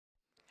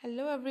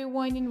Hello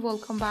everyone and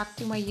welcome back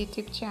to my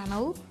YouTube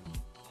channel.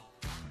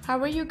 How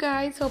are you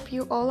guys? Hope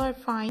you all are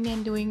fine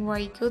and doing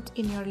very good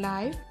in your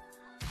life.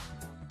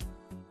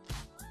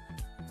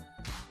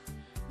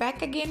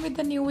 Back again with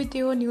the new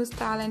video, new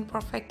style and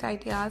perfect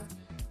ideas.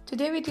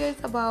 Today's video is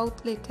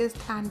about latest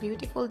and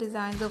beautiful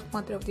designs of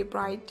Mother of the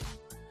Bride.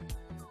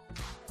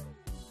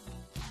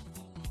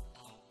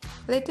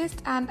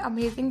 Latest and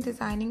amazing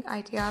designing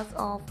ideas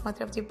of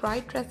Mother of the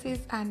Bride dresses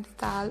and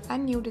style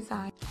and new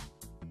design.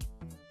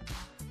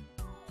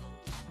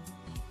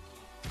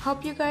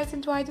 Hope you guys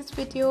enjoy this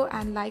video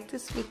and like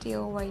this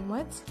video very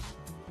much.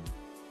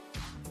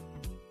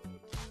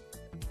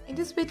 In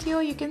this video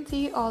you can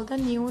see all the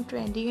new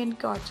trendy and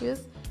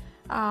gorgeous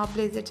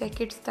blazer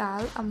jacket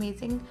style,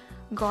 amazing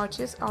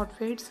gorgeous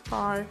outfits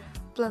for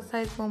plus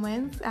size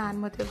women and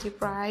Mother of the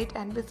Bride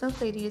and business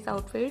ladies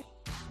outfit.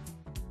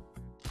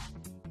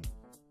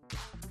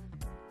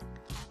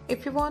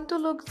 If you want to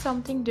look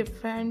something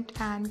different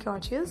and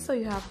gorgeous, so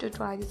you have to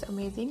try this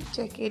amazing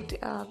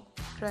jacket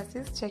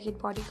dresses, jacket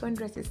bodycon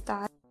dresses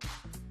style.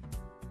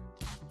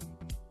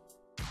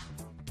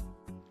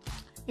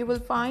 You will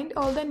find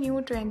all the new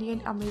trendy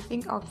and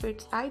amazing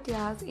outfits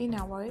ideas in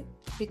our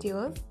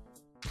videos.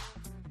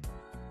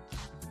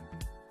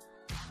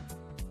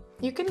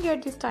 You can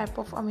get this type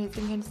of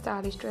amazing and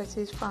stylish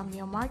dresses from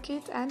your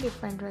market and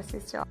different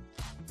dresses shop.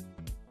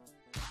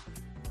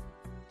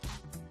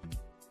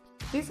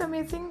 These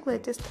amazing,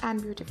 latest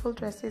and beautiful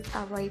dresses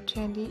are very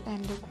trendy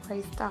and look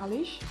very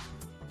stylish.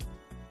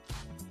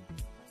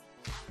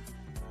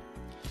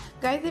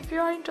 Guys, if you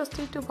are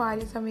interested to buy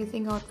these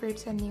amazing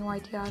outfits and new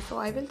ideas, so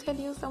I will tell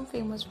you some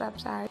famous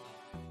websites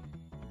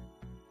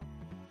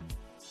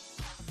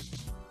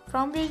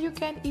from where you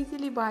can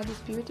easily buy these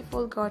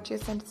beautiful,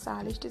 gorgeous and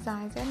stylish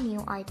designs and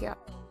new ideas.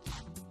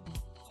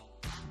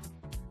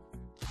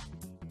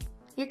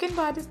 You can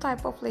buy this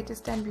type of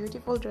latest and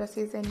beautiful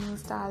dresses and new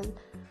style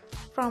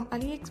from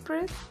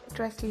AliExpress,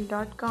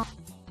 Dressly.com,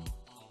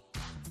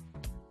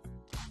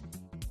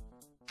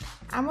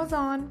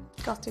 Amazon,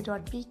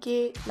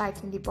 Costi.pk,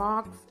 Light in the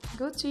Box,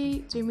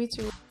 Gucci, Jimmy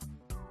Choo,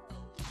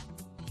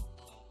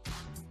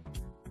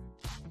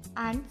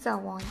 and so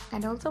on.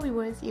 And also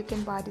viewers, you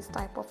can buy this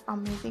type of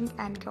amazing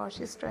and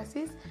gorgeous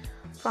dresses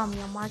from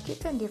your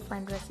market and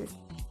different dresses.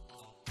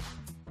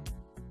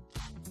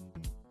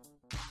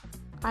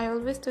 I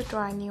always to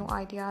try new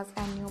ideas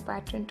and new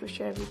pattern to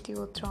share with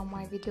you through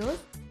my videos.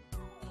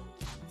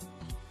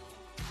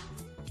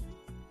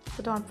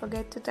 So don't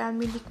forget to tell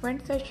me in the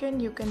comment section.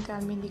 You can tell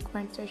me in the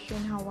comment section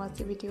how was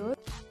the video.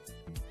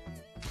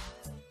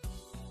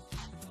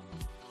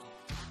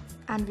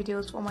 And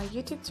videos for my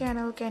YouTube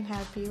channel can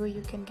help you.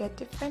 You can get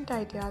different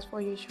ideas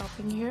for your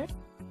shopping here.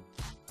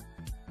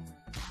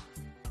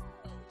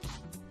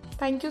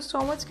 Thank you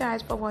so much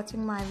guys for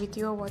watching my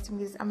video, watching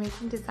these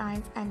amazing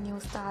designs and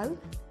new style.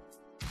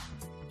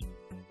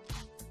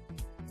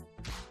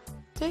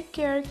 Take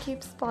care,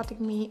 keep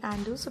supporting me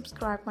and do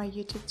subscribe my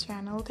YouTube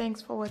channel.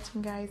 Thanks for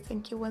watching guys.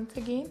 Thank you once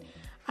again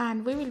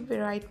and we will be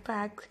right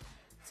back.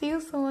 See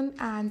you soon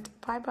and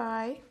bye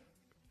bye.